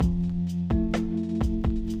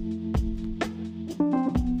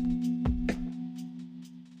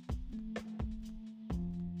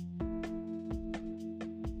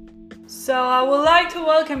So I would like to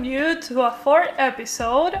welcome you to a fourth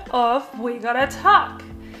episode of We Gotta Talk.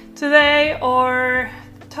 Today our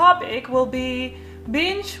topic will be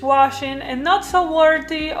binge watching and not so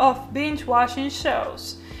worthy of binge watching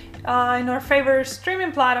shows in our favorite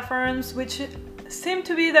streaming platforms, which seem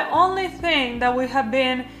to be the only thing that we have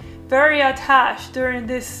been very attached during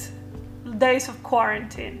these days of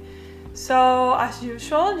quarantine. So as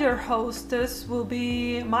usual, your hostess will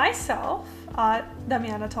be myself,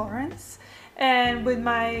 Damiana Torrance, and with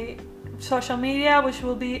my social media, which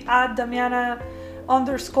will be at Damiana_Torrance on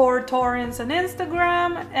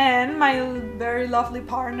Instagram, and my very lovely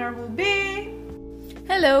partner will be...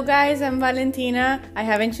 Hello guys, I'm Valentina. I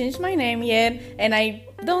haven't changed my name yet, and I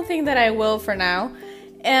don't think that I will for now.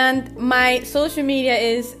 And my social media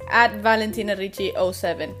is at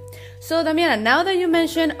ValentinaRicci07. So Damiana, now that you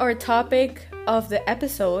mentioned our topic of the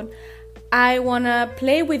episode, I wanna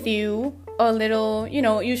play with you a little,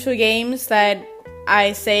 usual games that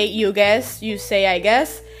I say you guess, you say I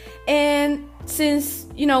guess. And since,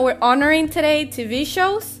 we're honoring today TV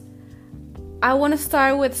shows, I want to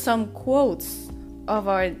start with some quotes of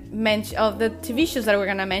the TV shows that we're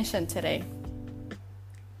going to mention today.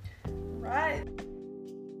 Right.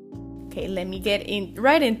 Okay, let me get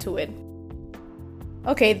right into it.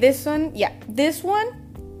 Okay, this one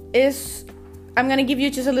is, I'm going to give you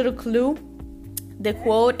just a little clue. The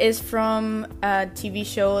quote is from a TV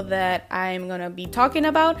show that I'm going to be talking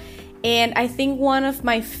about, and I think one of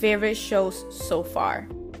my favorite shows so far.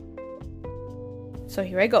 So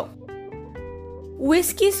here I go.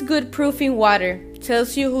 Whiskey's good proof in water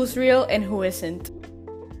tells you who's real and who isn't.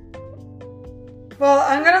 Well,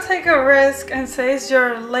 I'm gonna take a risk and say it's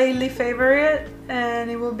your lately favorite,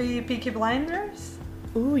 and it will be Peaky Blinders.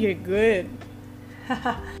 Ooh, you're good.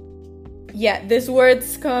 Yeah, these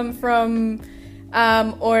words come from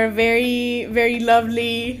or very, very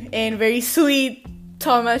lovely and very sweet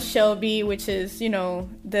Thomas Shelby, which is,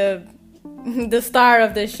 the star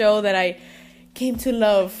of the show that I came to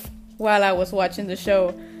love while I was watching the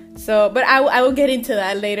show. So, but I will get into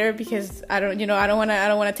that later because I don't want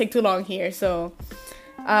to take too long here. So,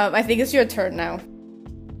 I think it's your turn now.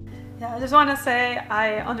 Yeah, I just want to say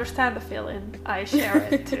I understand the feeling. I share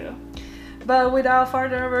it too. But without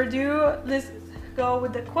further ado, let's go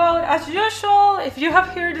with the quote. As usual, if you have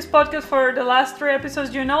heard this podcast for the last 3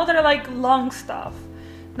 episodes, you know that I like long stuff.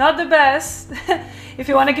 Not the best if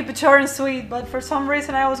you want to keep it short and sweet, but for some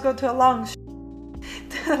reason I always go to a long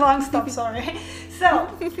stuff, sorry. So,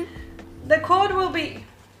 the quote will be,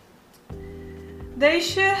 "They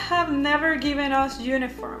should have never given us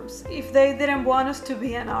uniforms if they didn't want us to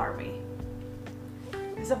be an army."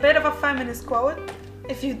 It's a bit of a feminist quote,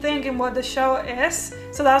 if you think in what the show is.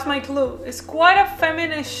 So that's my clue. It's quite a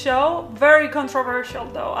feminist show, very controversial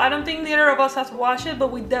though. I don't think neither of us has watched it,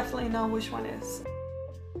 but we definitely know which one is.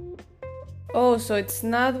 Oh, so it's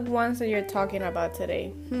not ones that you're talking about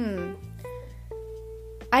today.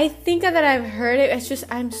 I think that I've heard it. It's just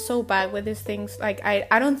I'm so bad with these things. Like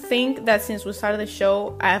I don't think that since we started the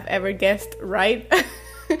show I've ever guessed right.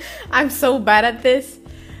 I'm so bad at this.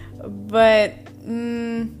 But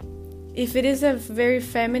if it is a very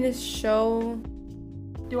feminist show...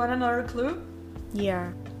 Do you want another clue?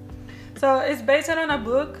 Yeah. So it's based on a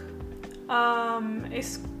book.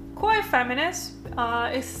 It's quite feminist.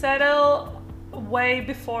 It's settled way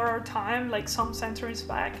before our time, like some centuries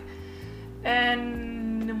back.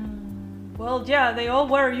 And, well, yeah, they all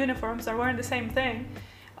wear uniforms. They're wearing the same thing.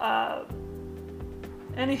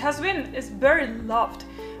 And it's very loved.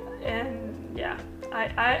 And, yeah.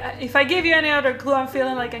 I if I give you any other clue, I'm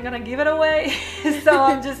feeling like I'm gonna give it away. So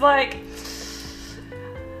I'm just like,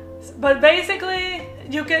 but basically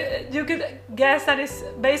you could guess that it's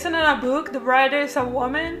based on a book. The writer is a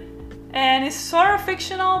woman, and it's sort of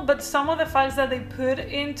fictional, but some of the facts that they put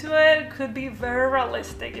into it could be very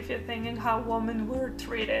realistic if you're thinking how women were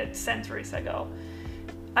treated centuries ago.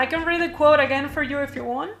 I can read the quote again for you if you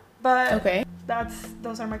want, but okay.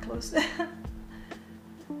 Those are my clues.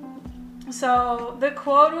 So the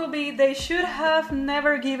quote will be, "They should have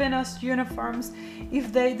never given us uniforms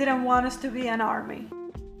if they didn't want us to be an army."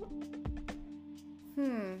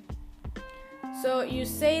 So you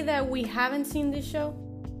say that we haven't seen this show?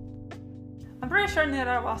 I'm pretty sure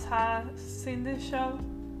neither of us has seen this show.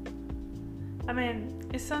 I mean,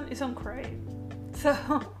 it's on Crave, so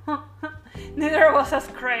neither of us has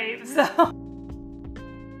Crave. So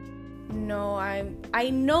no, I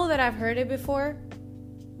know that I've heard it before.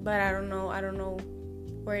 But I don't know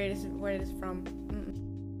where it is from.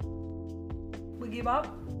 We give up?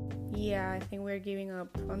 Yeah, I think we're giving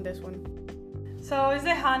up on this one. So it's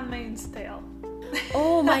The Handmaid's Tale.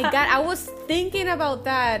 Oh my god, I was thinking about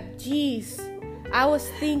that. Jeez. I was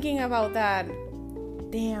thinking about that.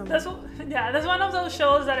 Damn. That's one of those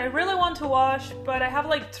shows that I really want to watch, but I have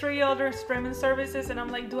like 3 other streaming services, and I'm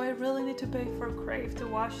like, do I really need to pay for Crave to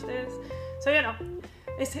watch this? So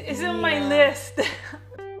it's on my list.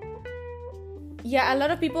 Yeah, a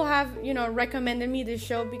lot of people have recommended me this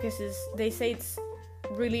show because they say it's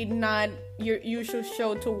really not your usual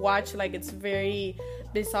show to watch. Like, it's very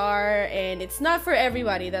bizarre and it's not for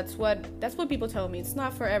everybody. That's what people tell me. It's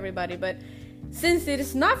not for everybody, but since it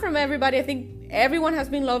is not from everybody, I think everyone has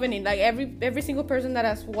been loving it. Like, every single person that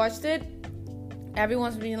has watched it,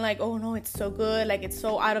 everyone's been like, oh no, it's so good, like it's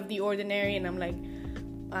so out of the ordinary. And I'm like,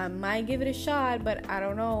 I might give it a shot, but I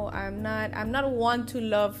don't know. I'm not one to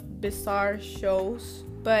love bizarre shows,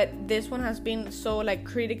 but this one has been so like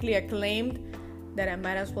critically acclaimed that I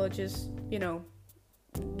might as well just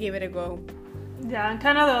give it a go. Yeah, and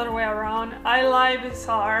kind of the other way around. I like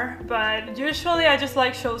bizarre, but usually I just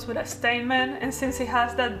like shows with a statement, and since it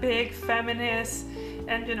has that big feminist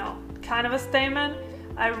and kind of a statement,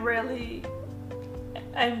 I really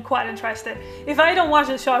am quite interested. If I don't watch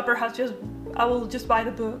the show, I will just buy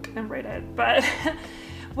the book and read it. But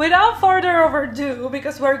without further ado,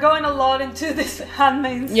 because we're going a lot into this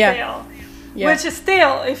Handmaid's Tale, which is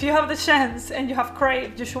still, if you have the chance and you have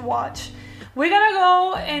Crave, you should watch. We're gonna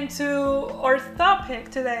go into our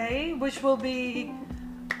topic today, which will be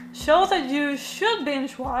shows that you should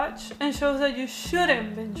binge watch and shows that you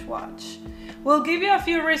shouldn't binge watch. We'll give you a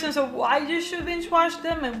few reasons of why you should binge watch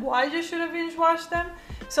them and why you shouldn't binge watch them.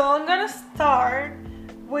 So I'm gonna start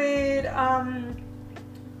with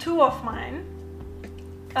 2 of mine,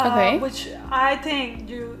 which I think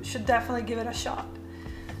you should definitely give it a shot.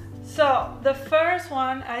 So the first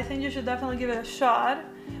one I think you should definitely give it a shot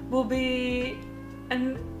will be,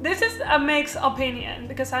 and this is a mixed opinion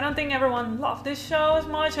because I don't think everyone loved this show as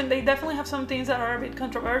much, and they definitely have some things that are a bit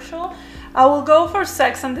controversial. I will go for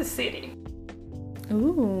Sex and the City.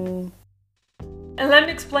 Ooh. And let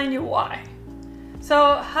me explain you why.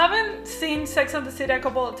 So, haven't seen Sex and the City a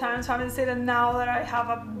couple of times, haven't seen it now that I have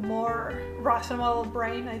a more rational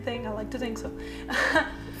brain, I think. I like to think so.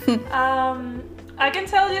 I can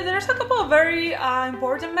tell you there's a couple of very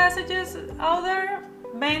important messages out there,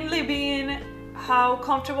 mainly being how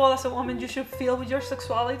comfortable as a woman you should feel with your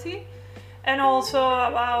sexuality, and also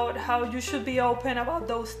about how you should be open about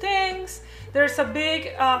those things. There's a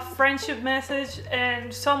big friendship message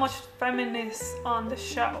and so much feminist on the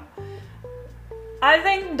show. I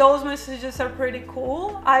think those messages are pretty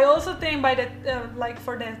cool. I also think by the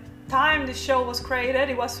for the time the show was created,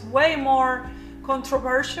 it was way more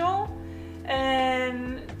controversial.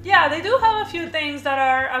 And yeah, they do have a few things that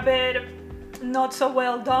are a bit not so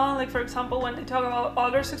well done. Like, for example, when they talk about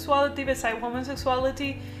other sexuality besides women's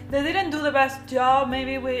sexuality, they didn't do the best job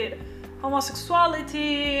maybe with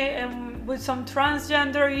homosexuality and with some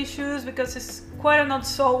transgender issues, because it's quite not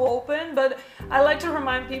so open. But I like to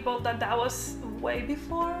remind people that was way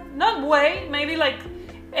before, not way, maybe like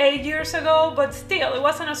 8 years ago, but still it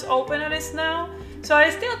wasn't as open as it is now. So I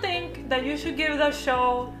still think that you should give the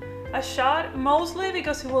show a shot, mostly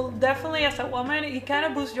because it will definitely, as a woman, it kind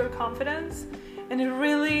of boosts your confidence, and it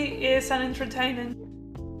really is an entertaining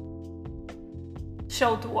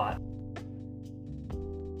show to watch.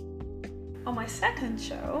 On my second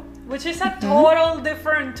show, which is a total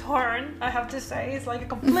different turn, I have to say, it's like a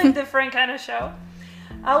complete different kind of show,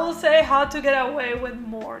 I will say How to Get Away with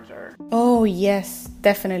Murder. Oh yes,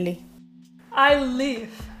 definitely. I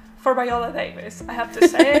live for Viola Davis, I have to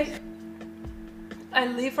say. I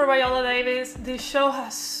live for Viola Davis. This show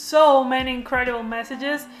has so many incredible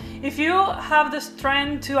messages. If you have the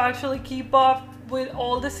strength to actually keep up with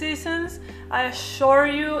all the seasons, I assure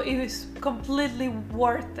you it is completely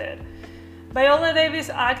worth it. Viola Davis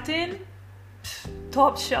acting,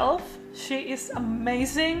 top shelf. She is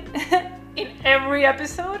amazing in every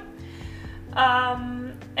episode.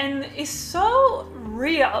 And it's so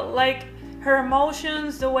real. Like, her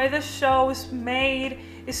emotions, the way the show is made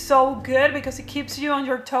is so good because it keeps you on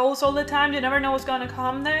your toes all the time. You never know what's gonna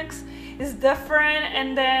come next. It's different,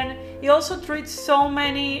 and then it also treats so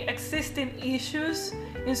many existing issues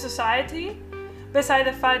in society, besides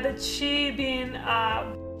the fact that she being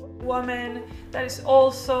a woman that is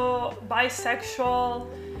also bisexual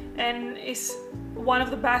and is one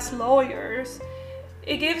of the best lawyers.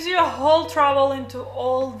 It gives you a whole travel into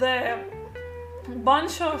all the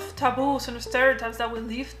bunch of taboos and stereotypes that we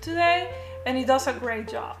live today, and it does a great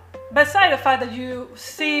job. Besides the fact that you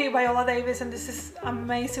see Viola Davis and this is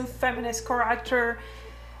amazing feminist character,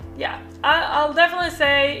 yeah, I'll definitely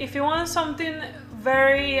say if you want something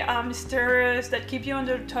very mysterious, that keep you on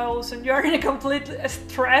your toes, and you're in a complete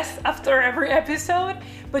stress after every episode,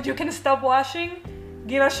 but you can stop watching,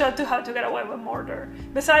 give a shot to How to Get Away with Murder.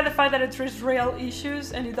 Besides the fact that it treats real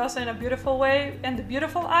issues and it does it in a beautiful way, and the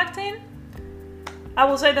beautiful acting, I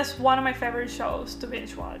will say that's one of my favorite shows to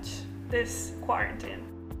binge watch this quarantine.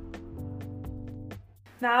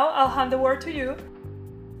 Now I'll hand the word to you.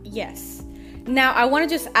 Yes. Now I want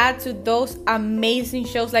to just add to those amazing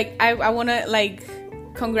shows. Like I want to like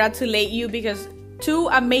congratulate you, because 2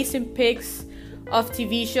 amazing picks of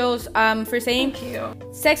TV shows. For saying, thank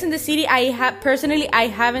you. Sex and the City. I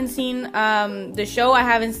haven't seen the show. I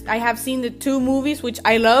have seen the 2 movies, which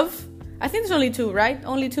I love. I think there's only 2, right?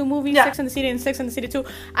 Only 2 movies, yeah. Sex and the City and Sex and the City 2.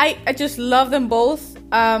 I just love them both.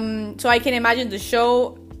 So I can imagine the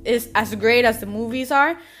show is as great as the movies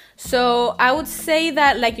are. So I would say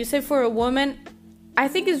that, like you said, for a woman, I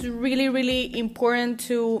think it's really, really important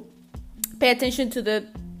to pay attention to the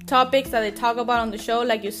topics that they talk about on the show,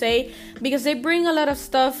 like you say, because they bring a lot of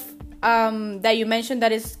stuff that you mentioned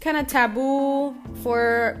that is kind of taboo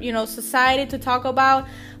for, society to talk about,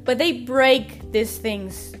 but they break these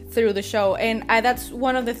things through the show, and that's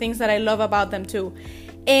one of the things that I love about them too.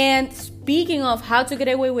 And speaking of How to Get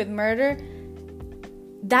Away with Murder,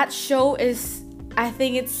 that show is, I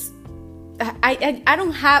think it's, I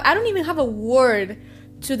don't even have a word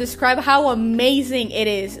to describe how amazing it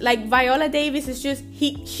is. Like, Viola Davis is just,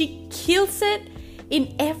 she kills it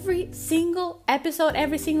in every single episode,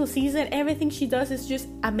 every single season. Everything she does is just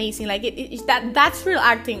amazing. Like that's real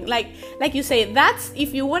acting. Like you say, that's,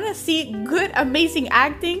 if you want to see good, amazing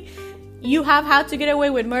acting, you have How to Get Away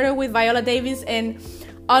with Murder with Viola Davis and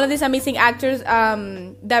all of these amazing actors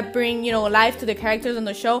that bring, life to the characters on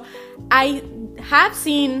the show. I have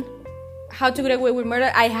seen How to Get Away with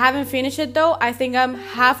Murder. I haven't finished it though. I think I'm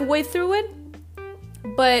halfway through it.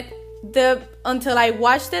 But until I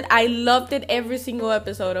watched it, I loved it, every single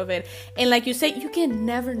episode of it. And like you say, you can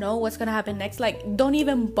never know what's gonna happen next. Like, don't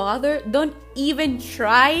even bother. Don't even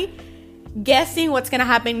try guessing what's gonna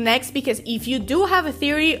happen next, because if you do have a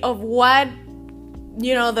theory of what,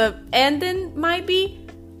 the ending might be,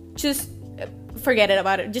 just forget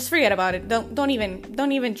about it. Just forget about it. Don't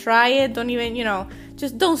even try it. Don't even,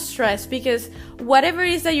 just don't stress, because whatever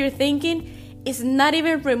it is that you're thinking is not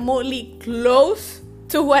even remotely close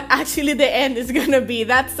to what actually the end is gonna be.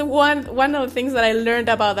 That's one of the things that I learned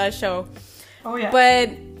about that show. Oh yeah. But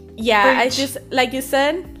yeah, I just, like you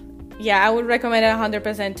said, yeah, I would recommend it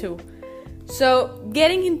 100% too. So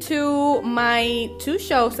getting into my 2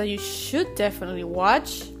 shows that you should definitely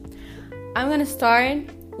watch, I'm gonna start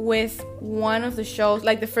with one of the shows,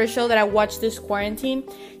 like the first show that I watched this quarantine.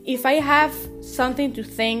 If I have something to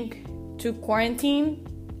thank to quarantine,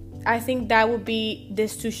 I think that would be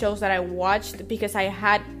these 2 shows that I watched, because I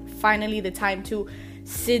had finally the time to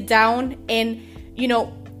sit down and,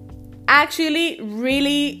 actually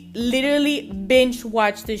really literally binge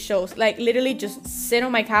watch these shows. Like, literally just sit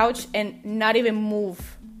on my couch and not even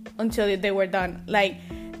move until they were done. Like,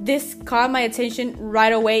 this caught my attention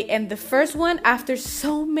right away. And the first one, after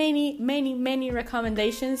so many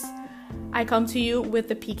recommendations, I come to you with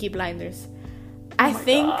the Peaky Blinders. I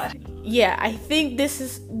think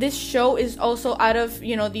this show is also out of,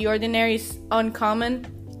 the ordinary, is uncommon.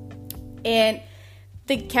 And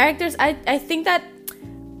the characters, I think that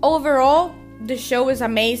overall the show is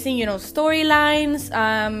amazing. Storylines,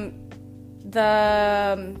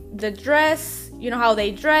 the dress, how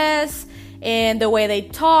they dress, and the way they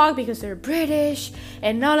talk, because they're British,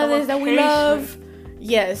 and all of this that we love.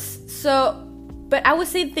 Yes. So, but I would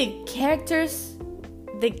say the characters,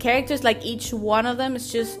 like each one of them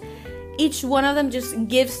just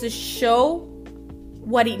gives the show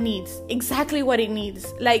what it needs, exactly what it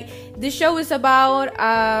needs. Like, the show is about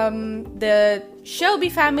the Shelby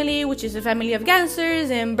family, which is a family of gangsters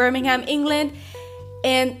in Birmingham, England.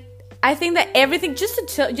 And I think that everything,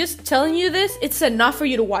 just telling you this, it's enough for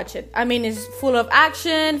you to watch it. I mean, it's full of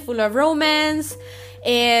action, full of romance,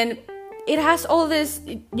 and it has all this,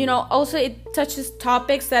 also it touches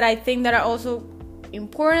topics that I think that are also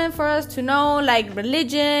important for us to know, like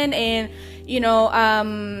religion and,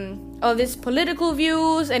 all these political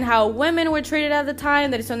views and how women were treated at the time,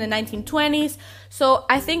 that it's on the 1920s. So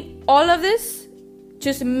I think all of this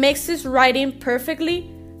just mixes right in perfectly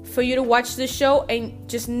for you to watch the show and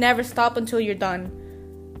just never stop until you're done.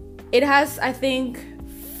 It has, I think,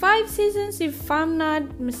 5 seasons, if I'm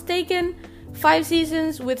not mistaken. 5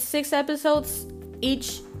 seasons with 6 episodes.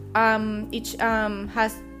 Each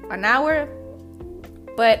has an hour.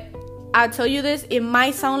 But I'll tell you this, it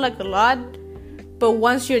might sound like a lot, but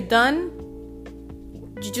once you're done,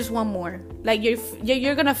 you just want more. Like,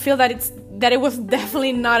 you're gonna feel that that it was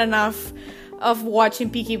definitely not enough of watching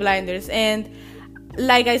Peaky Blinders. And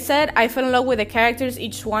like I said, I fell in love with the characters,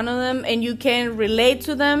 each one of them, and you can relate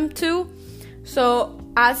to them too. So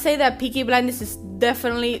I'd say that Peaky Blinders is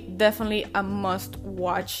definitely a must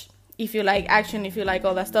watch. If you like action, if you like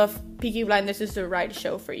all that stuff, Peaky Blinders is the right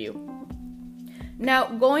show for you. Now,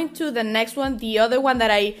 going to the next one, the other one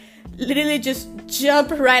that I literally just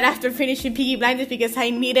jumped right after finishing Peaky Blinders because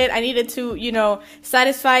I needed to, you know,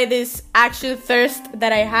 satisfy this action thirst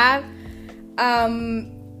that I have.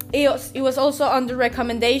 It was also under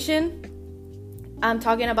recommendation. I'm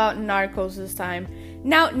talking about Narcos this time.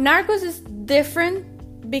 Now, Narcos is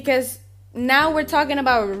different because now we're talking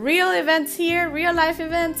about real events here, real life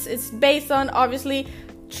events. It's based on, obviously,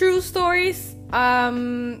 true stories.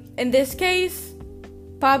 In this case,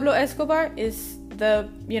 Pablo Escobar is the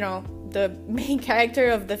main character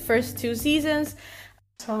of the first 2 seasons.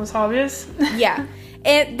 Sounds obvious. Yeah.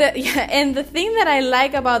 And the thing that I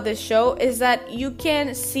like about this show is that you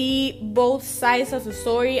can see both sides of the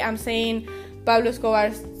story. I'm saying Pablo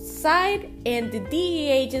Escobar's side and the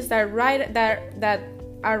DEA agents that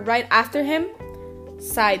are right after him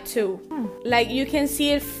side too. Like, you can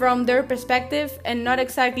see it from their perspective and not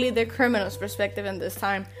exactly the criminal's perspective in this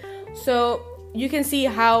time. So you can see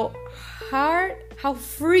how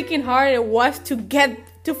freaking hard it was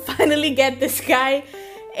to finally get this guy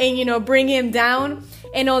and, you know, bring him down,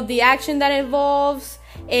 and all the action that involves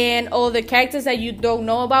and all the characters that you don't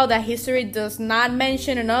know about that history does not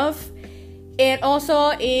mention enough. And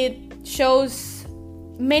also it shows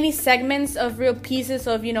many segments of real pieces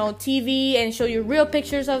of, you know, TV, and show you real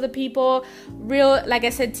pictures of the people, real, like I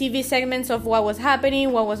said, TV segments of what was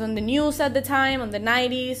happening, what was on the news at the time, on the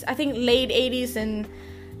 90s, I think late 80s and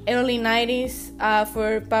early 90s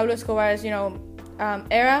for Pablo Escobar's, you know,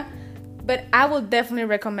 era. But I will definitely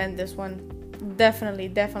recommend this one. Definitely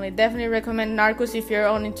recommend Narcos if you're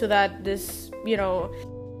on into that, this, you know,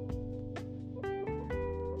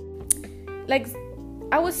 like,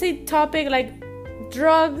 I would say topic, like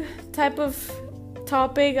drug type of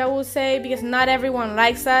topic, I would say, because not everyone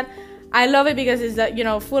likes that. I love it because it's, you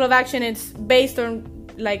know, full of action. It's based on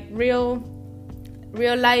like real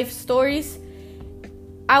life stories.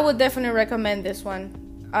 I would definitely recommend this one.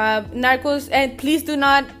 Narcos, and please do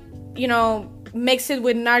not, you know, mix it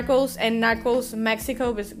with Narcos and Narcos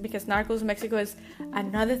Mexico, because Narcos Mexico is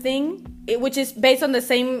another thing, which is based on the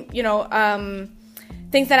same, you know,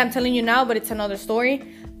 things that I'm telling you now, but it's another story.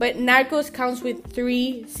 But Narcos counts with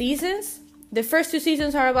 3 seasons. The first 2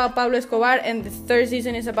 seasons are about Pablo Escobar, and the 3rd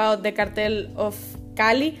season is about the Cartel of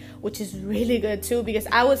Cali, which is really good too, because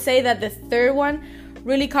I would say that the 3rd one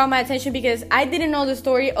really caught my attention because I didn't know the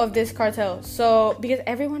story of this cartel. So, because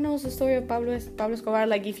everyone knows the story of Pablo Escobar,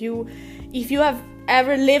 like if you have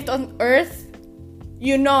ever lived on Earth,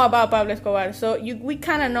 you know about Pablo Escobar. So we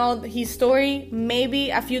kind of know his story, maybe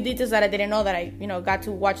a few details that I didn't know that I, you know, got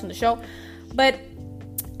to watch on the show. But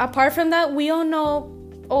apart from that, we all know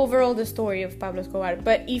overall the story of Pablo Escobar.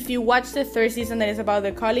 But if you watch the 3rd season that is about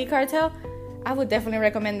the Cali cartel, I would definitely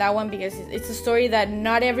recommend that one because it's a story that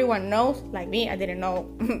not everyone knows. Like me, I didn't know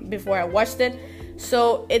before I watched it.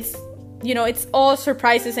 So it's, you know, it's all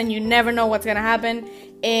surprises and you never know what's gonna happen.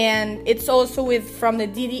 And it's also from the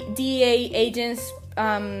DEA agents'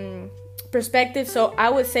 perspective. So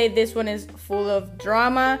I would say this one is full of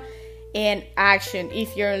drama and action.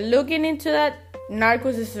 If you're looking into that,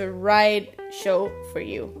 Narcos is the right show for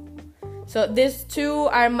you. So these 2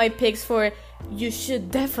 are my picks for you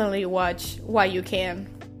should definitely watch while you can.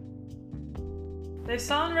 They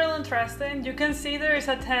sound real interesting. You can see there is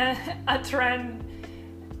a different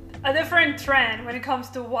trend when it comes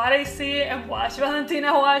to what I see and watch.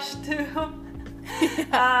 Valentina watch too.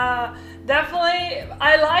 Definitely,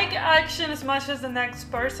 I like action as much as the next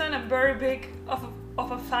person. I'm very big of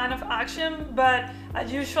a fan of action, but I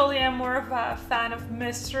usually am more of a fan of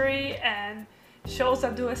mystery and shows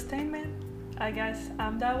that do a statement. I guess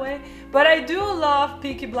I'm that way. But I do love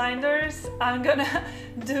Peaky Blinders. I'm gonna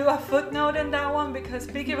do a footnote in that one because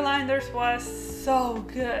Peaky Blinders was so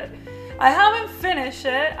good. I haven't finished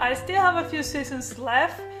it. I still have a few seasons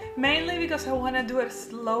left, mainly because I want to do it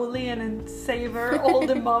slowly and then savor all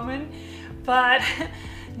the moment. But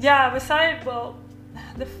yeah, besides the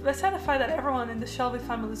fact that everyone in the Shelby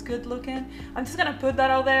family is good looking, I'm just gonna put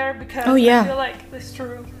that out there because I feel like it's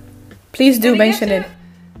true. Please do mention it.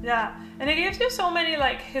 Yeah, and it gives you so many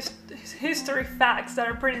like history facts that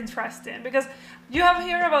are pretty interesting because you have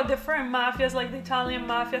heard about different mafias, like the Italian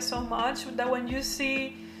mafia, so much that when you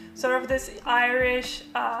see sort of this Irish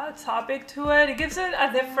topic to it, it gives it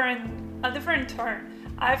a different turn.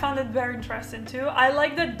 I found it very interesting too. I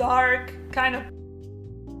like the dark kind of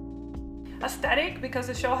aesthetic, because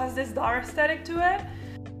the show has this dark aesthetic to it.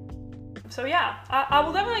 So yeah, I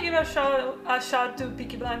will definitely give a shot to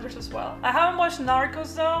Peaky Blinders as well. I haven't watched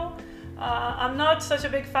Narcos though. I'm not such a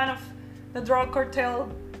big fan of the drug cartel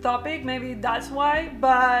topic, maybe that's why,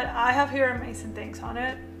 but I have heard amazing things on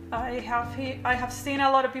it. I have seen a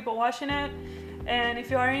lot of people watching it, and if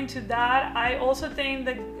you are into that, I also think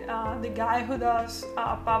that the guy who does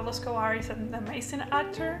Pablo Escobar is an amazing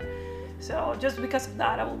actor. So just because of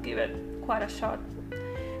that, I will give it quite a shot.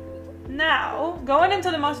 Now, going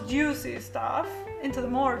into the more juicy stuff,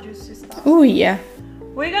 Oh yeah.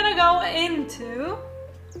 we're gonna go into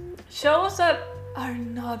shows that are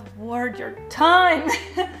not worth your time.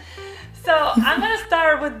 So I'm gonna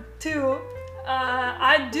start with two.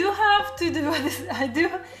 I do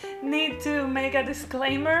need to make a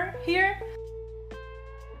disclaimer here.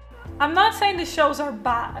 I'm not saying the shows are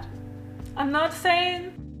bad. I'm not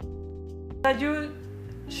saying that you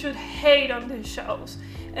should hate on these shows.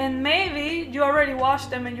 And maybe you already watched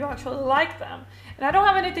them and you actually like them. And I don't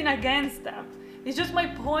have anything against them. It's just my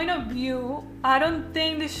point of view. I don't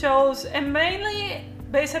think the shows, and mainly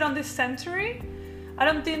based on this century, I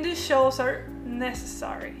don't think these shows are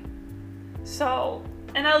necessary. So,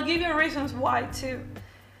 and I'll give you reasons why too.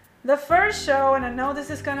 The first show, and I know this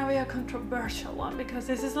is gonna be a controversial one because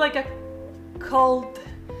this is like a cult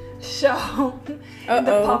show in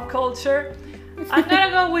the pop culture. I'm gonna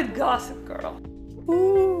go with Gossip Girl.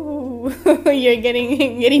 Ooh, you're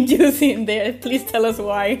getting juicy in there. Please tell us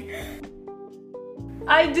why.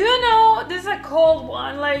 I do know this is a cold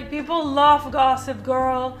one. Like, people love Gossip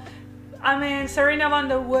Girl. I mean, Serena Van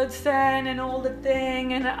der Woodsen and all the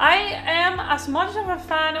thing. And I am as much of a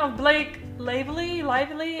fan of Blake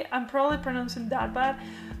Lively. I'm probably pronouncing that bad.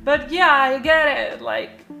 But yeah, I get it.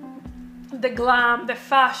 Like, the glam, the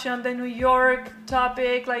fashion, the New York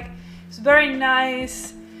topic. Like, it's very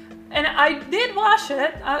nice. And I did watch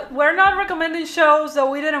it. We're not recommending shows that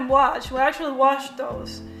we didn't watch. We actually watched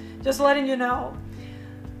those. Just letting you know.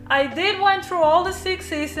 I did went through all the 6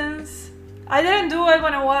 seasons. I didn't do it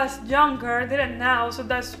when I was younger. I did it now. So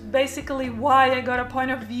that's basically why I got a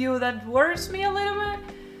point of view that worries me a little bit.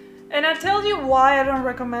 And I'll tell you why I don't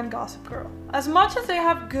recommend Gossip Girl. As much as they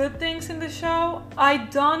have good things in the show, I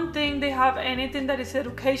don't think they have anything that is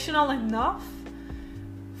educational enough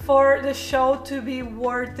for the show to be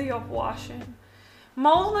worthy of watching.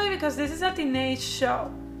 Mostly because this is a teenage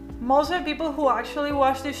show. Most of the people who actually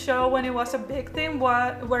watched this show when it was a big thing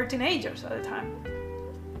were teenagers at the time.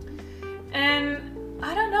 And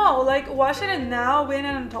I don't know, like, watching it now, being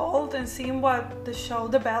an adult and seeing what the show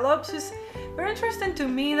develops is very interesting to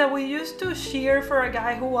me. That we used to cheer for a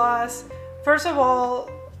guy who was, first of all,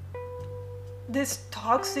 this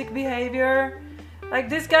toxic behavior. Like,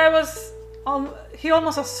 this guy was he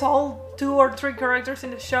almost assaulted 2 or 3 characters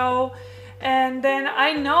in the show. And then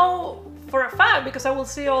I know for a fact, because I will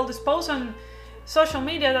see all these posts on social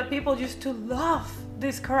media, that people used to love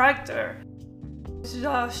this character. It's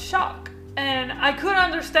a shock. And I could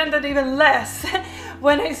understand that even less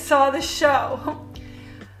when I saw the show.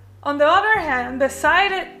 On the other hand,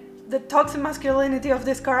 beside the toxic masculinity of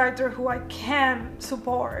this character, who I can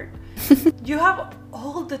support, you have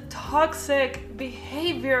all the toxic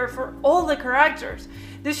behavior for all the characters.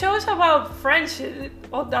 The show is about friendship,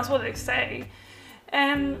 well, that's what they say.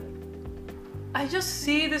 And I just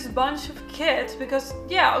see this bunch of kids, because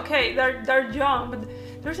yeah, okay, they're young, but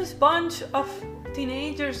there's this bunch of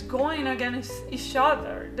teenagers going against each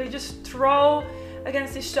other. They just throw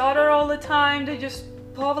against each other all the time. They just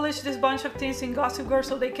publish this bunch of things in Gossip Girl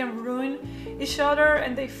so they can ruin each other,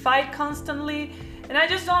 and they fight constantly. And I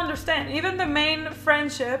just don't understand. Even the main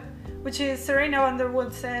friendship, which is Serena Van der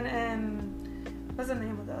Woodsen and what's the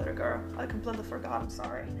name of the other girl? I completely forgot, I'm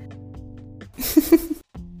sorry.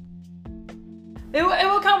 It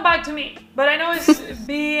will come back to me, but I know it's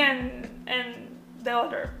B and the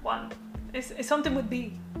other one. It's something with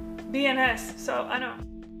B and S, so I know.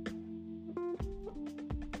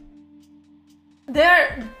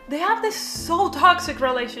 They have this so toxic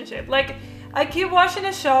relationship. Like, I keep watching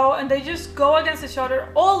the show and they just go against each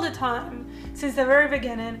other all the time since the very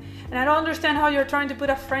beginning, and I don't understand how you're trying to put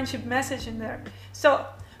a friendship message in there. So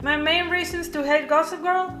my main reasons to hate Gossip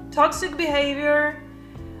Girl: toxic behavior,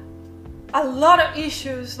 a lot of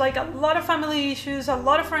issues, like a lot of family issues, a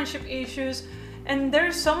lot of friendship issues, and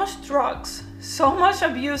there's so much drugs, so much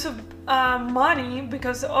abuse of money,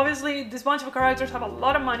 because obviously this bunch of characters have a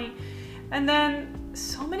lot of money, and then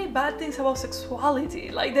so many bad things about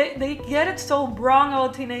sexuality. Like, they get it so wrong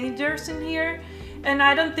about teenagers in here, and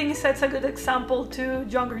I don't think it sets a good example to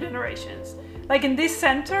younger generations. Like, in this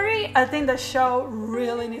century, I think the show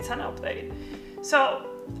really needs an update. So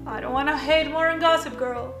I don't want to hate more on Gossip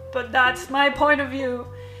Girl, but that's my point of view.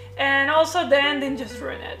 And also the ending just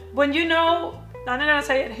ruined it. When you know, I'm not gonna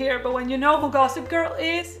say it here, but when you know who Gossip Girl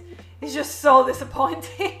is, it's just so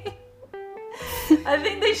disappointing. I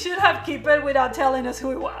think they should have kept it without telling us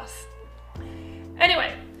who it was.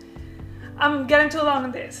 Anyway, I'm getting too long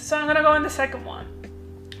on this, so I'm gonna go on the second one.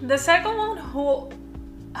 The second one who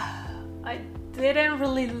I didn't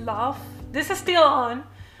really love, this is still on,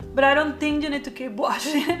 but I don't think you need to keep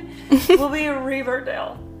watching, will be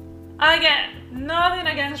Riverdale. Again, nothing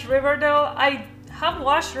against Riverdale. I have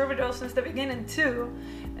watched Riverdale since the beginning too,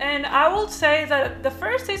 and I will say that the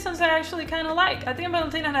first seasons I actually kind of like. I think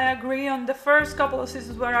Valentina and I agree on the first couple of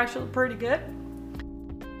seasons were actually pretty good.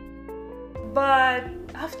 But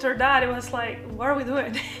after that, it was like, what are we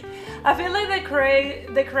doing? I feel like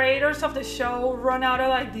the creators of the show run out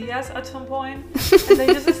of ideas at some point, and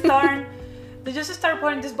they just start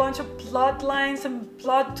putting this bunch of plot lines and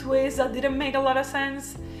plot twists that didn't make a lot of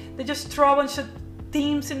sense. They just throw a bunch of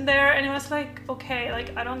themes in there, and it was like, okay, like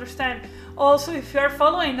I don't understand. Also, if you're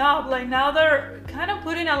following up, like now they're kind of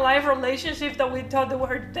putting a live relationship that we thought they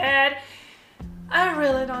were dead. I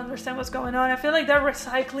really don't understand what's going on. I feel like they're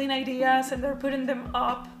recycling ideas and they're putting them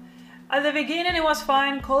up. At the beginning it was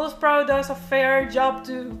fine. Cole Sprout does a fair job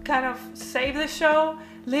to kind of save the show.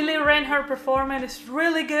 Lily Ren, her performance is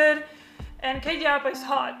really good. And Kate Yapa is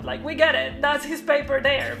hot. Like, we get it. That's his paper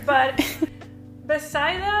there. But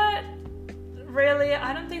beside that, really,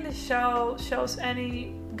 I don't think the show shows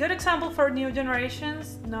any good example for new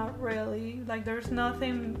generations. Not really. Like, there's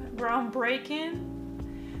nothing groundbreaking.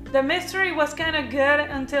 The mystery was kind of good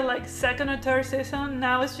until like second or third season.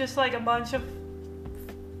 Now it's just like a bunch of,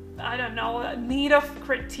 I don't know, need of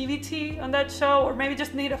creativity on that show, or maybe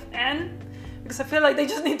just need of end, because I feel like they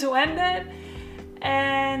just need to end it.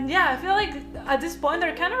 And yeah, I feel like at this point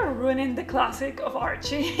they're kind of ruining the classic of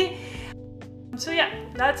Archie. So yeah,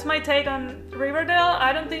 that's my take on Riverdale.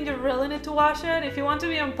 I don't think you really need to watch it. If you want to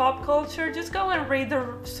be on pop culture, just go and read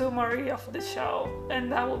the summary of the show, and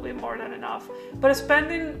that will be more than enough. But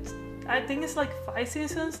spending, I think it's like 5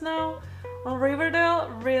 seasons now on Riverdale,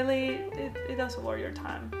 really, it doesn't worth your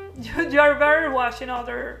time. You're better watching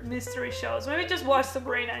other mystery shows. Maybe just watch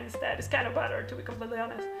Sabrina instead. It's kind of better, to be completely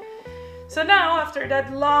honest. So now, after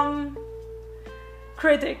that long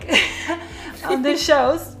critic on these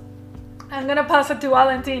shows, I'm gonna pass it to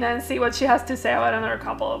Valentina and see what she has to say about another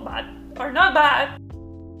couple of bad, or not bad,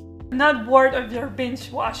 not worth of your binge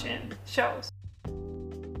watching shows.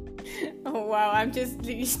 Oh wow, I'm just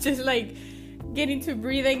like getting to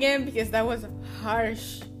breathe again, because that was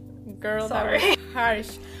harsh, girl. Sorry. That was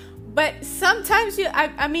harsh. But sometimes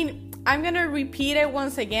I mean, I'm gonna repeat it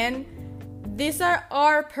once again. These are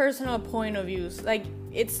our personal point of views. Like,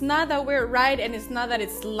 it's not that we're right, and it's not that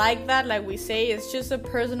it's like that, like we say. It's just a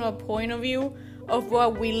personal point of view of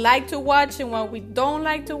what we like to watch and what we don't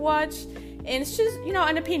like to watch. And it's just, you know,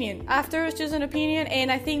 an opinion. After, it's just an opinion.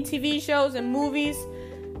 And I think TV shows and movies,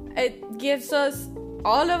 it gives us,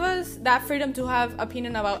 all of us, that freedom to have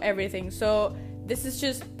opinion about everything. So this is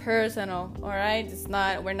just personal, all right? It's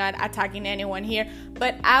not, we're not attacking anyone here.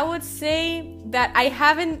 But I would say that I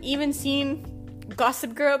haven't even seen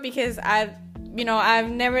Gossip Girl, because I've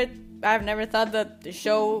never thought that the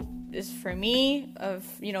show is for me, of,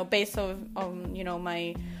 you know, based on you know,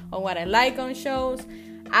 on what I like on shows.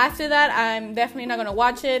 After that, I'm definitely not gonna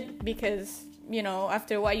watch it, because, you know,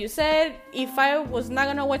 after what you said, if I was not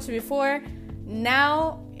gonna watch it before,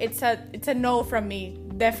 now it's a no from me.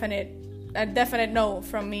 A definite no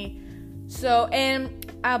from me. So, and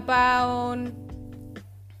about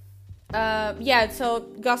so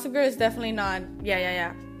Gossip Girl is definitely not.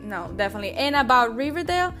 No, definitely. And about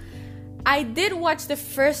Riverdale, I did watch the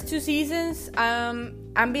first 2 seasons.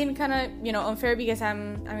 I'm being kind of, you know, unfair, because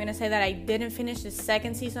I'm gonna say that I didn't finish the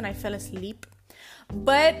second season. I fell asleep.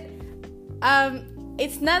 But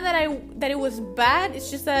it's not that it was bad. It's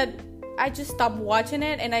just that I just stopped watching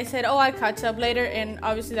it, and I said, oh, I'll catch up later. And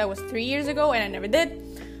obviously that was 3 years ago, and I never did.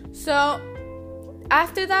 So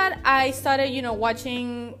after that, I started, you know,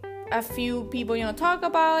 watching a few people, you know, talk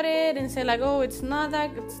about it and say like, oh, it's not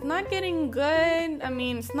getting good. I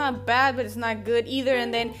mean, it's not bad, but it's not good either.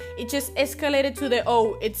 And then it just escalated to the,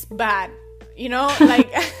 oh, it's bad, you know, like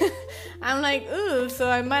I'm like, ooh, so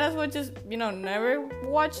I might as well just, you know, never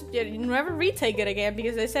watch it, never retake it again,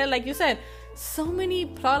 because they said, like you said, so many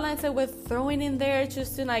plot lines that we're throwing in there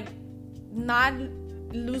just to like not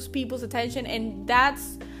lose people's attention. And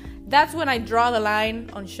that's when I draw the line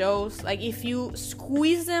on shows. Like, if you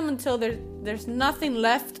squeeze them until there's nothing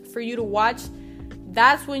left for you to watch,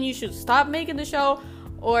 that's when you should stop making the show.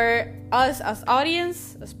 Or us as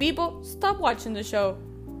audience, as people, stop watching the show.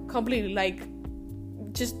 completely. Like,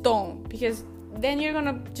 just don't, because then you're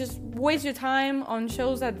gonna just waste your time on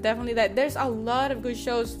shows that there's a lot of good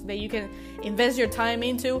shows that you can invest your time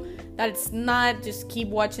into, that it's not just keep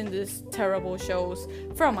watching these terrible shows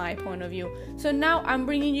from my point of view. So now I'm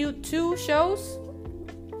bringing you 2 shows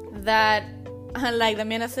that, like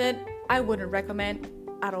Damiana said, I wouldn't recommend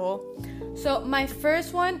at all. So my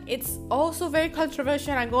first one, it's also very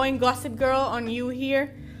controversial. I'm going Gossip Girl on you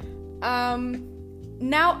here.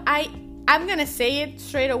 Now I'm gonna say it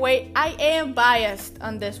straight away. I am biased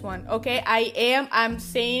on this one, okay? I'm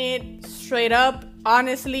saying it straight up,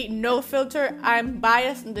 honestly, no filter. I'm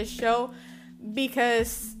biased on the show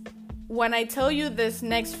because when I tell you this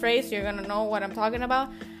next phrase, you're gonna know what I'm talking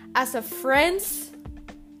about. As a Friends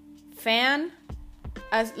fan,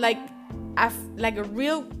 as like a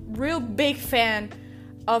real big fan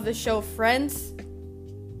of the show Friends,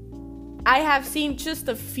 I have seen just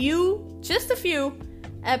a few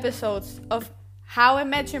episodes of How I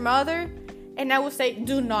Met Your Mother, and I would say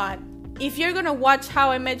do not. If you're gonna watch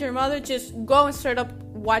How I Met Your Mother, just go and straight up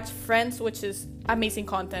watch Friends, which is amazing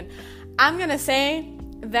content. I'm gonna say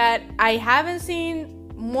that I haven't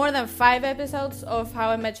seen more than 5 episodes of How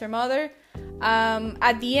I Met Your Mother.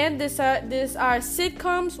 At the end, these are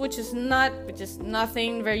sitcoms, which is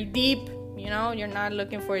nothing very deep. You know, you're not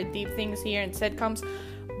looking for deep things here in sitcoms,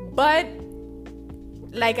 but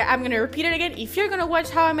like, I'm gonna repeat it again. If you're gonna watch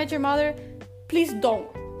How I Met Your Mother, please don't.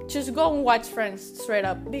 Just go and watch Friends straight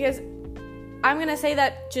up. Because I'm gonna say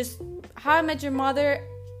that just How I Met Your Mother,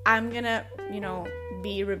 I'm gonna,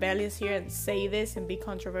 be rebellious here and say this and be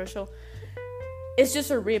controversial. It's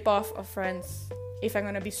just a ripoff of Friends. If I'm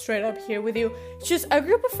gonna be straight up here with you, it's just a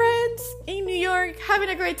group of friends in New York having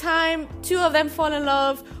a great time. 2 of them fall in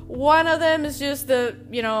love. One of them is just the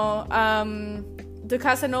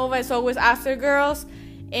Casanova is always after girls,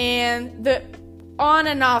 and the on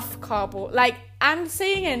and off couple. Like, I'm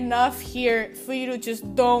saying enough here for you to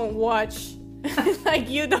just don't watch. Like,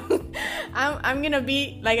 you don't. I'm gonna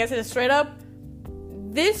be, like I said, straight up.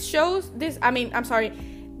 These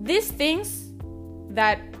things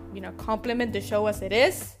that complement the show as it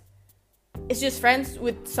is. It's just Friends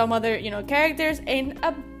with some other characters, and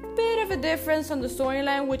a bit of a difference on the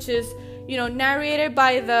storyline, which is narrated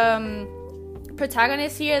by the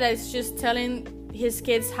protagonist here, that is just telling his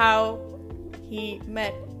kids how he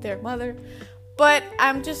met their mother. But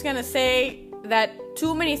I'm just gonna say that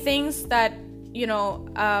too many things that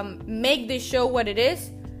make this show what it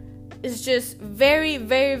is just very,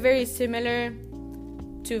 very, very similar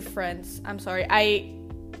to Friends. I'm sorry, I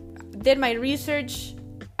did my research.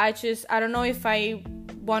 I don't know if I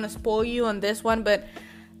want to spoil you on this one, but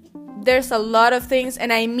there's a lot of things,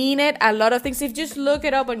 and I mean it, a lot of things. If you just look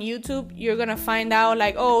it up on YouTube, you're gonna find out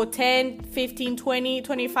 10, 15, 20,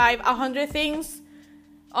 25, 100 things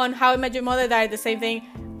on How I Met Your Mother that are the same thing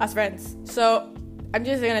as Friends. So I'm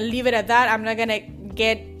just gonna leave it at that. I'm not gonna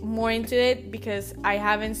get more into it because I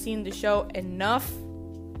haven't seen the show enough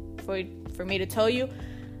for me to tell you.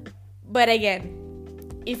 But again,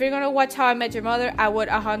 if you're gonna watch How I Met Your Mother, I would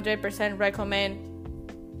 100%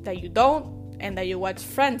 recommend that you don't, and that you watch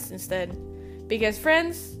Friends instead, because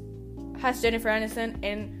Friends has Jennifer Aniston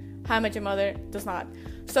and How I Met Your Mother does not.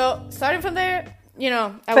 So starting from there,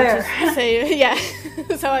 I would just say, yeah.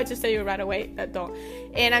 So I just say right away that don't.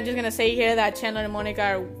 And I'm just gonna say here that Chandler and Monica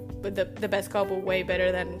are the best couple, way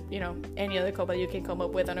better than any other couple you can come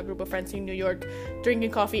up with on a group of friends in New York,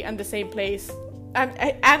 drinking coffee in the same place.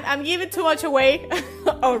 I'm giving too much away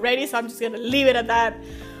already, so I'm just gonna leave it at that.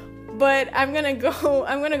 But I'm gonna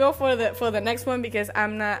go for the next one, because I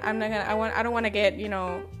don't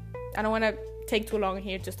want to take too long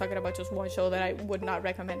here just talking about just one show that I would not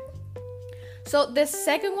recommend. So the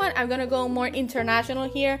second one, I'm gonna go more international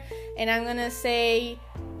here, and I'm gonna say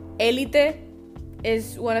Elite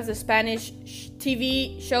is one of the Spanish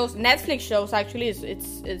TV shows, Netflix shows actually.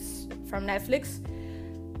 It's from Netflix.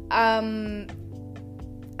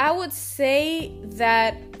 I would say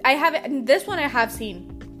that I have seen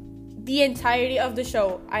the entirety of the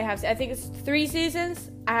show. I think it's 3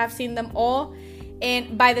 seasons. I have seen them all,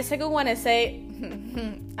 and by the second one I say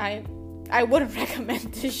I wouldn't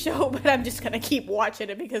recommend this show, but I'm just gonna keep watching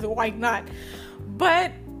it because why not?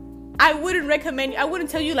 But I wouldn't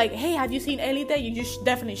tell you hey, have you seen Elite? You just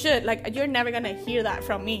definitely should. You're never gonna hear that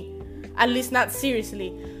from me, at least not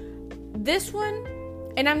seriously. This one,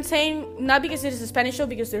 and I'm saying not because it is a Spanish show,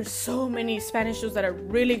 because there's so many Spanish shows that are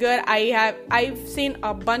really good. I've seen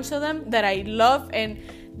a bunch of them that I love, and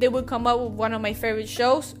they would come up with one of my favorite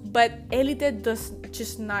shows, but Elite does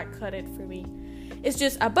just not cut it for me. It's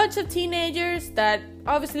just a bunch of teenagers that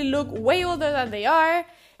obviously look way older than they are,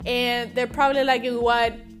 and they're probably in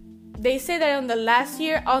they say that on the last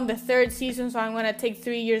year, on the third season, so I'm gonna take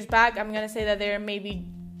 3 years back. I'm gonna say that they're maybe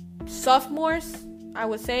sophomores. I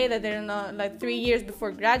would say that they're not like 3 years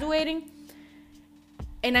before graduating.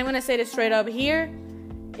 And I'm gonna say this straight up here.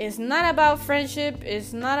 It's not about friendship.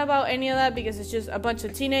 It's not about any of that, because it's just a bunch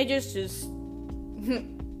of teenagers just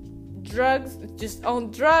just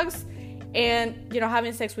on drugs and,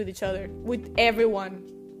 having sex with each other, with everyone.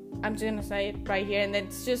 I'm just gonna say it right here. And then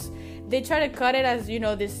it's just, they try to cut it as,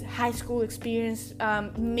 this high school experience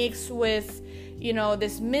mixed with,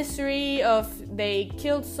 this mystery of they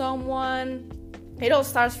killed someone. It all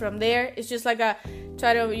starts from there. It's just like a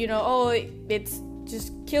try to, it's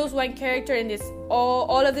just kills one character, and this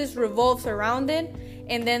all of this revolves around it,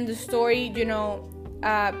 and then the story,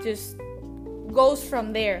 just goes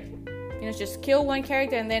from there. Just kill one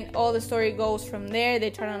character, and then all the story goes from there.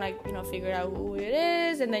 They try to figure out who it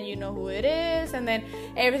is, and then who it is, and then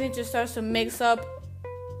everything just starts to mix up,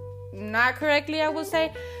 not correctly, I would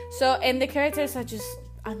say. So, and the characters are just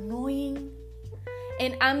annoying.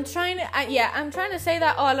 And I'm trying to say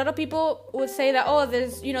that, a lot of people would say that,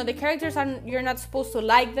 there's, the characters you're not supposed to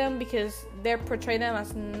like them because they're portraying them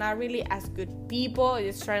as not really as good people.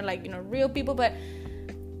 It's trying real people, but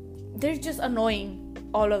they're just annoying,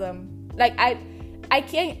 all of them. Like, I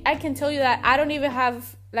can tell you that I don't even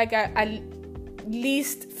have like a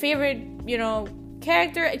least favorite,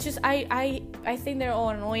 character. It's just, I think they're all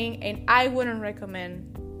annoying, and I wouldn't recommend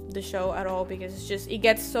the show at all, because it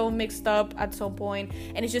gets so mixed up at some point,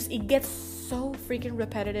 and it gets so freaking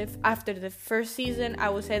repetitive. After the first season, I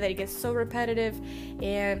would say that it gets so repetitive,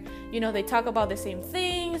 and they talk about the same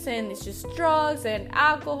things, and it's just drugs and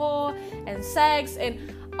alcohol and sex,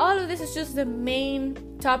 and all of this is just the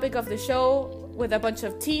main topic of the show with a bunch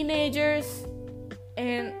of teenagers.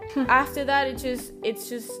 And after that, it's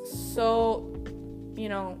just so,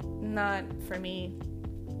 not for me.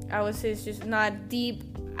 I would say it's just not deep.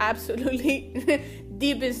 Absolutely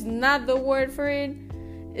deep is not the word for it.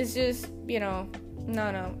 It's just, no,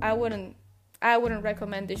 I wouldn't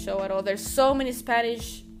recommend this show at all. There's so many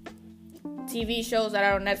Spanish TV shows that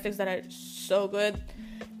are on Netflix that are so good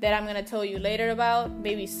that I'm gonna tell you later about.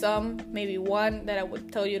 Maybe one that I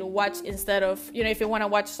would tell you to watch instead of, if you want to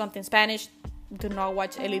watch something Spanish, do not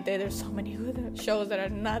watch Elite. There's so many good shows that are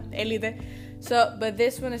not Elite. So, but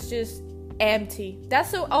this one is just empty.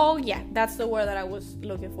 That's the word that I was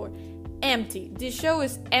looking for. Empty. This show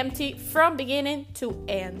is empty from beginning to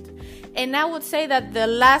end. And I would say that the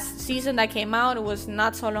last season that came out, it was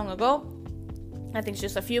not so long ago. I think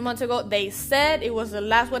just a few months ago. They said it was the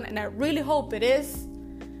last one, and I really hope it is,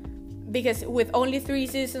 because with only 3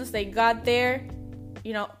 seasons they got there,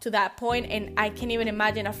 to that point, and I can't even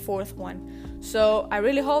imagine a 4th one. So I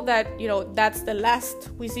really hope that, that's the last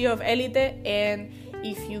we see of Elite. And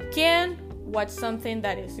if you can, watch something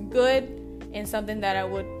that is good and something that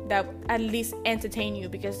at least entertain you,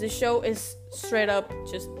 because this show is straight up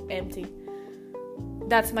just empty.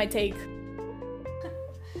 That's my take.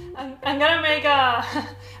 I'm gonna make a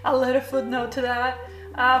little footnote to that.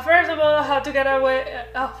 First of all, How to Get Away.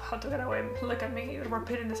 Look at me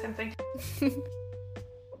repeating the same thing.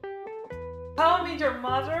 How I Met Your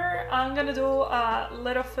Mother. I'm gonna do a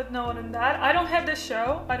little footnote on that. I don't hate this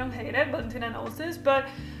show. I don't hate it. Valentina knows this, but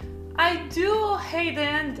I do hate the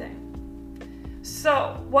ending.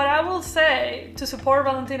 So what I will say to support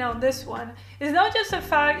Valentina on this one is not just the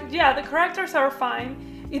fact, the characters are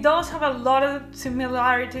fine. It does have a lot of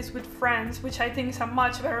similarities with Friends, which I think is a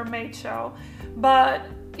much better made show. But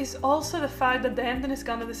it's also the fact that the ending is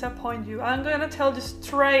gonna disappoint you. I'm gonna tell you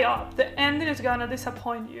straight up, the ending is gonna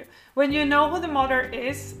disappoint you. When you know who the mother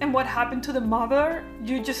is and what happened to the mother,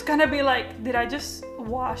 you're just gonna be like, did I just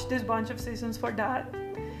watch this bunch of seasons for that?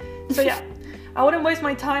 So I wouldn't waste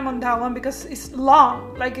my time on that one, because it's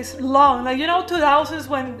long. Like 2000s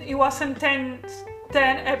when it wasn't 10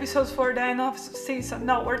 episodes for the end of season.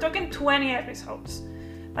 No, we're talking 20 episodes.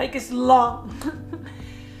 Like, it's long.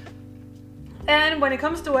 And when it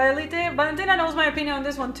comes to Elite, Valentina knows my opinion on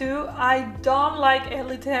this one too. I don't like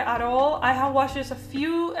Elite at all. I have watched just a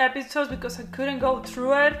few episodes because I couldn't go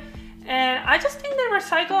through it. And I just think they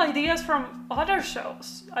recycle ideas from other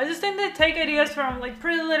shows. I just think they take ideas from like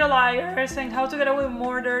Pretty Little Liars and How to Get Away with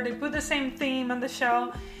Murder. They put the same theme on the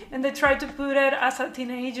show and they try to put it as a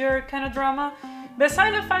teenager kind of drama.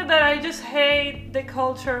 Besides the fact that I just hate the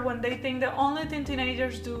culture when they think the only thing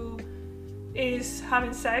teenagers do is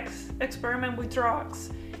having sex, experiment with drugs,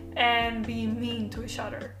 and being mean to each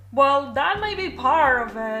other. Well, that might be part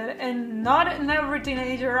of it, and not in every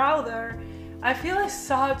teenager out there. I feel it's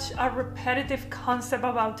such a repetitive concept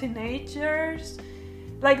about teenagers.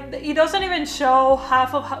 Like, it doesn't even show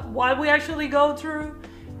half of what we actually go through.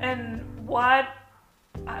 and what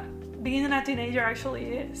being a teenager actually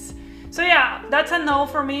is. So yeah, that's a no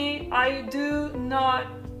for me. I do not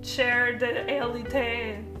share the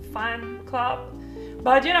Elite fan club.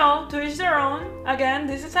 But you know, to each their own. Again,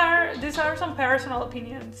 these are some personal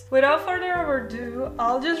opinions. Without further ado,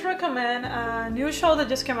 I'll just recommend a new show that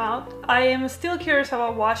just came out. I am still curious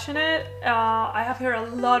about watching it. I have heard a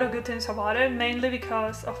lot of good things about it, mainly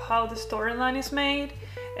because of how the storyline is made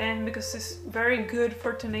and because it's very good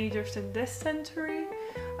for teenagers in this century.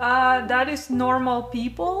 That is Normal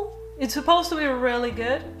People. It's supposed to be really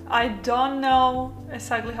good. I don't know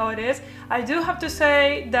exactly how it is. I do have to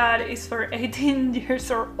say that it's for 18 years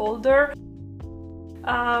or older.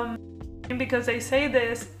 Because they say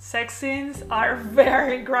this, sex scenes are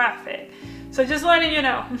very graphic. So just letting you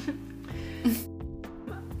know.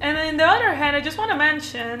 And on the other hand, I just want to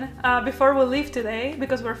mention, before we leave today,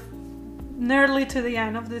 because we're nearly to the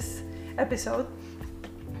end of this episode,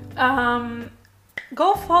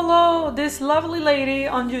 go follow this lovely lady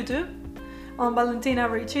on YouTube, on Valentina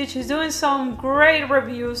Ricci. She's doing some great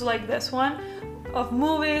reviews like this one of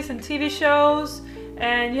movies and TV shows.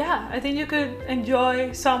 And yeah, I think you could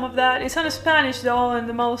enjoy some of that. It's in Spanish though, in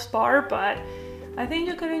the most part, but I think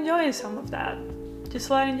you could enjoy some of that. Just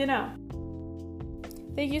letting you know.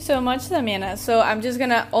 Thank you so much, Damiana. So I'm just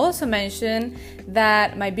gonna also mention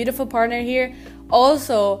that my beautiful partner here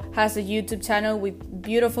also has a YouTube channel with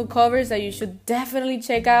beautiful covers that you should definitely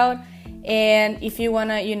check out. And if you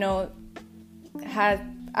wanna, have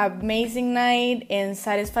an amazing night and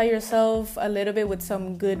satisfy yourself a little bit with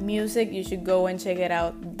some good music, you should go and check it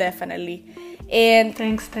out, definitely. And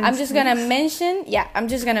I'm just gonna mention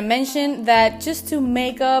that just to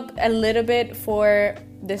make up a little bit for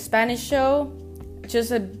the Spanish show,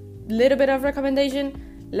 just a little bit of recommendation.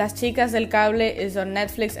 Las Chicas del Cable is on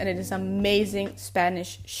Netflix and it is an amazing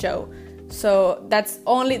Spanish show. So that's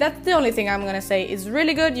the only thing I'm gonna say. It's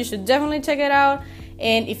really good. You should definitely check it out.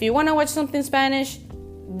 And if you want to watch something Spanish,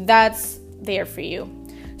 that's there for you.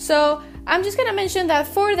 So I'm just gonna mention that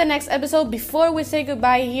for the next episode, before we say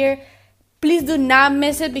goodbye here, please do not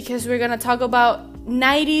miss it, because we're gonna talk about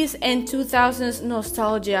 90s and 2000s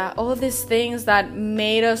nostalgia, all these things that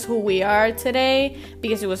made us who we are today,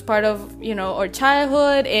 because it was part of, our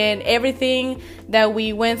childhood and everything that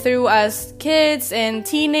we went through as kids and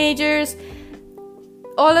teenagers.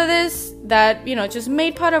 All of this that, just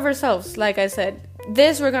made part of ourselves. Like I said,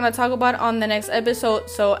 this we're gonna talk about on the next episode.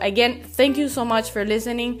 So again, thank you so much for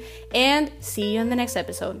listening, and see you on the next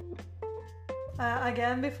episode.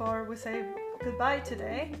 Again, before we say goodbye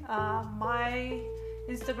today, my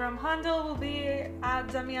Instagram handle will be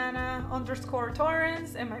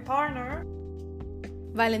 @Damiana_Torrens, and my partner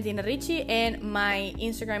Valentina Ricci, and my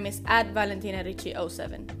Instagram is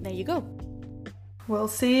 @ValentinaRicci07. There you go. We'll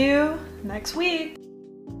see you next week.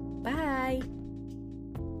 Bye.